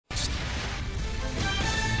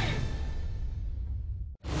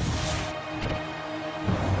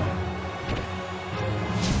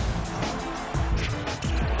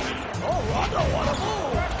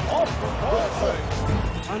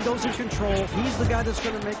Rondo's in control. He's the guy that's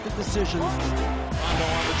going to make the decisions. Rondo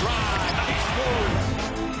on the drive. Nice move.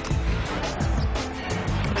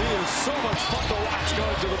 He is so much fun to watch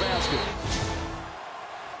going to the basket.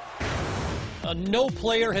 No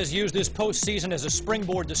player has used this postseason as a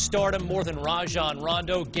springboard to stardom more than Rajon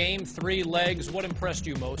Rondo. Game 3 legs. What impressed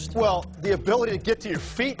you most? Well, the ability to get to your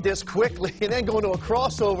feet this quickly and then go into a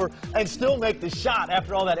crossover and still make the shot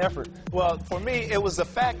after all that effort. Well, for me, it was the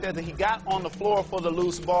fact that he got on the floor for the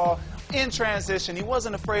loose ball. In transition, he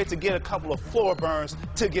wasn't afraid to get a couple of floor burns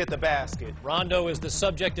to get the basket. Rondo is the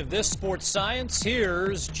subject of this sports science.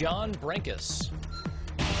 Here's John Brinkus.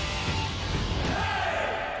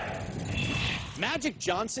 Magic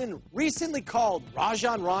Johnson recently called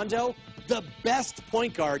Rajon Rondo the best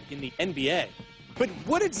point guard in the NBA. But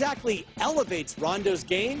what exactly elevates Rondo's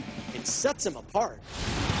game and sets him apart?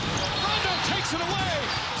 Rondo takes it away.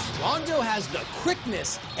 Rondo has the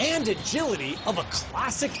quickness and agility of a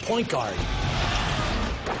classic point guard.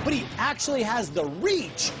 But he actually has the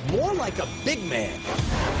reach more like a big man.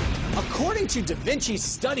 According to Da Vinci's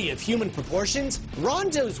study of human proportions,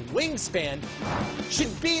 Rondo's wingspan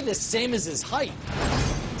should be the same as his height,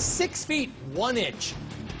 6 feet 1 inch.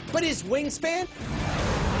 But his wingspan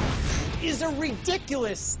is a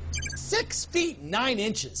ridiculous 6 feet 9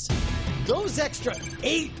 inches. Those extra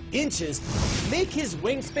 8 inches make his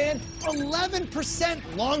wingspan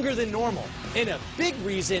 11% longer than normal. And a big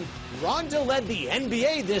reason Rondo led the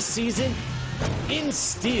NBA this season in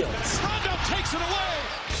steals. Rondo takes it away.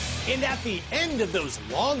 And at the end of those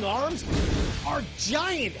long arms are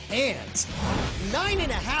giant hands,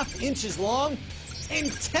 9.5 inches long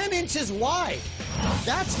and 10 inches wide.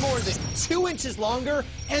 That's more than 2 inches longer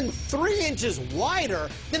and 3 inches wider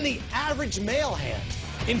than the average male hand.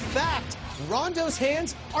 In fact, Rondo's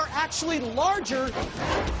hands are actually larger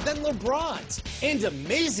than LeBron's. And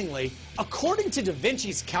amazingly, according to Da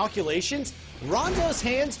Vinci's calculations, Rondo's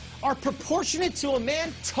hands are proportionate to a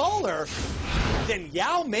man taller than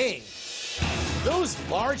Yao Ming. Those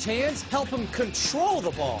large hands help him control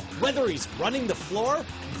the ball, whether he's running the floor,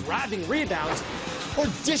 grabbing rebounds, or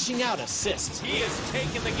dishing out assists. He has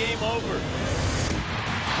taken the game over.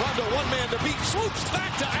 Rondo, one man to beat, swoops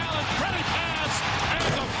back to Allen, credit pass,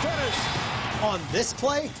 and the finish. On this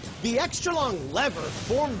play, the extra-long lever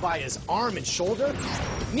formed by his arm and shoulder,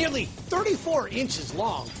 nearly 34 inches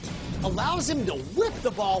long, allows him to whip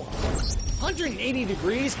the ball 180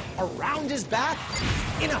 degrees around his back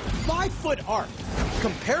in a 5-foot arc.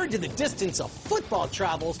 Compared to the distance a football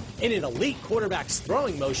travels in an elite quarterback's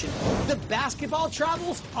throwing motion, the basketball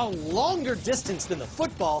travels a longer distance than the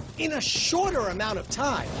football in a shorter amount of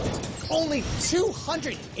time, only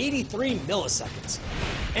 283 milliseconds.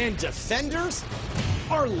 And defenders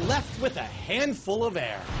are left with a handful of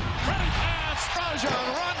air. Credit pass, Rajon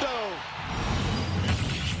Rondo.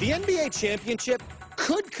 The NBA championship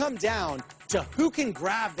could come down to who can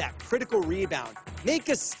grab that critical rebound, make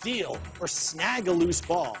a steal, or snag a loose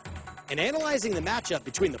ball. And analyzing the matchup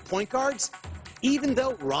between the point guards, even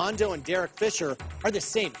though Rondo and Derek Fisher are the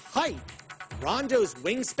same height, Rondo's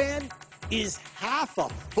wingspan is half a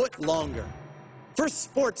foot longer. For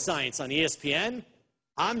Sports Science on ESPN,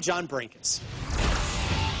 I'm John Brinkus.